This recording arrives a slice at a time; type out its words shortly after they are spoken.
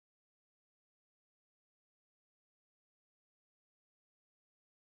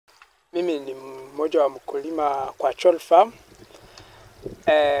Mimi ni mmoja wa mkulima kwa Choro Farm.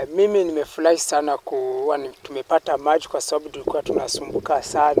 Mimi nimefurahi sana kuwa tumepata maji, kwa sababu tulikuwa tunasumbuka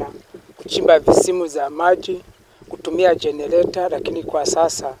sana kuchimba visimu za maji, kutumia generator, lakini kwa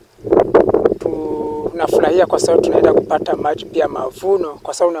sasa tunafurahia kwa sababu tunaenda kupata maji, pia mavuno,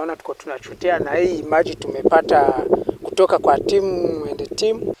 kwa sababu unaona tuko tunachotea na hii maji tumepata kutoka kwa timu and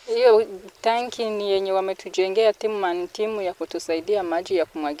team. Hiyo tanki ni yenye wametujengea timu ya kutusaidia maji ya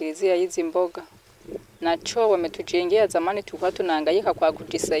kumwagilizia hizi mboga. Na choo wametujengea, zamani tulikuwa tunahangaika kwa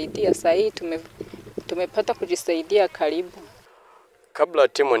kujisaidia, sasa hii tumepata kujisaidia karibu. Kabla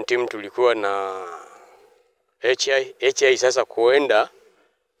timu tulikuwa na HI sasa kuenda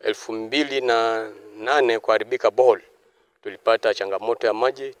 2008 kuharibika bohol. Tulipata changamoto ya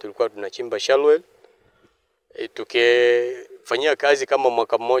maji, tulikuwa tunachimba shallow well. Tukifanyia kazi kama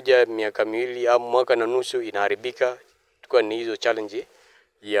mwaka mmoja, miaka miwili au mwaka na nusu inaharibika. Tulikuwa ni hizo challenge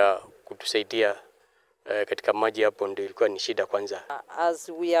ya kutusaidia katika maji, hapo ndio ilikuwa ni shida kwanza. As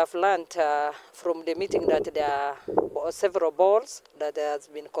we have learned from the meeting that there are several boreholes that has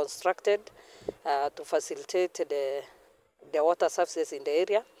been constructed to facilitate the water services in the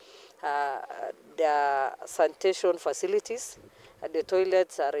area. The sanitation facilities, the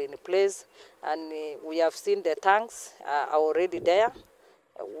toilets are in place, and we have seen the tanks are already there.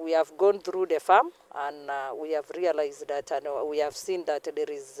 We have gone through the farm and we have realized that, and we have seen that there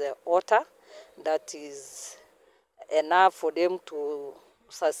is water that is enough for them to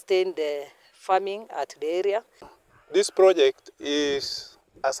sustain the farming at the area. This project is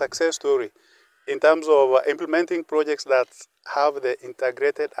a success story in terms of implementing projects that have the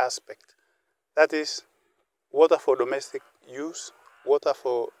integrated aspect. That is water for domestic use, water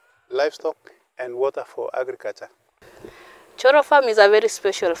for livestock, and water for agriculture. Choro Farm is a very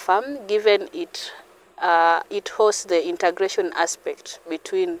special farm, given it hosts the integration aspect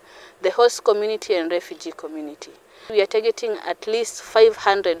between the host community and refugee community. We are targeting at least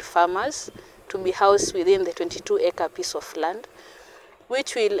 500 farmers to be housed within the 22-acre piece of land,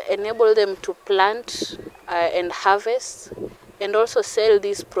 which will enable them to plant and harvest and also sell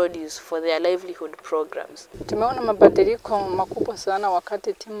this produce for their livelihood programs. Tumeona mabadiliko makubwa sana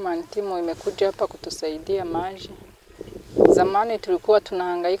wakati timu imekuja hapa kutusaidia maji. Zamani tulikuwa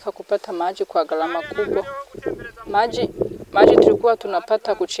tunahangaika kupata maji kwa gharama kubwa. Maji tulikuwa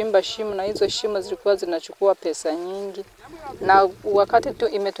tunapata kuchimba shimo, na hizo shimo zilikuwa zinachukua pesa nyingi. Na wakati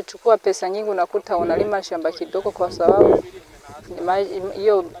imetuchukua pesa nyingi, unakuta unalima shamba kidogo kwa sababu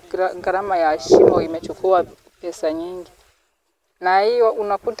hiyo gharama ya shimo imechukua pesa nyingi. Na hiyo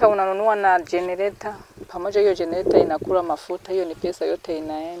unakuta unanunua na generator, pamoja hiyo generator inakula mafuta, hiyo ni pesa yote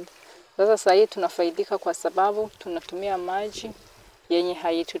inaenda. Sasa hii tunafaidika kwa sababu tunatumia maji yenye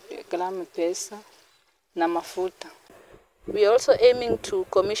haitugharimu pesa na mafuta. We are also aiming to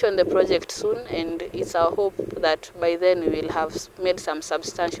commission the project soon, and it's our hope that by then we will have made some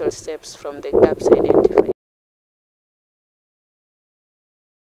substantial steps from the gaps identified.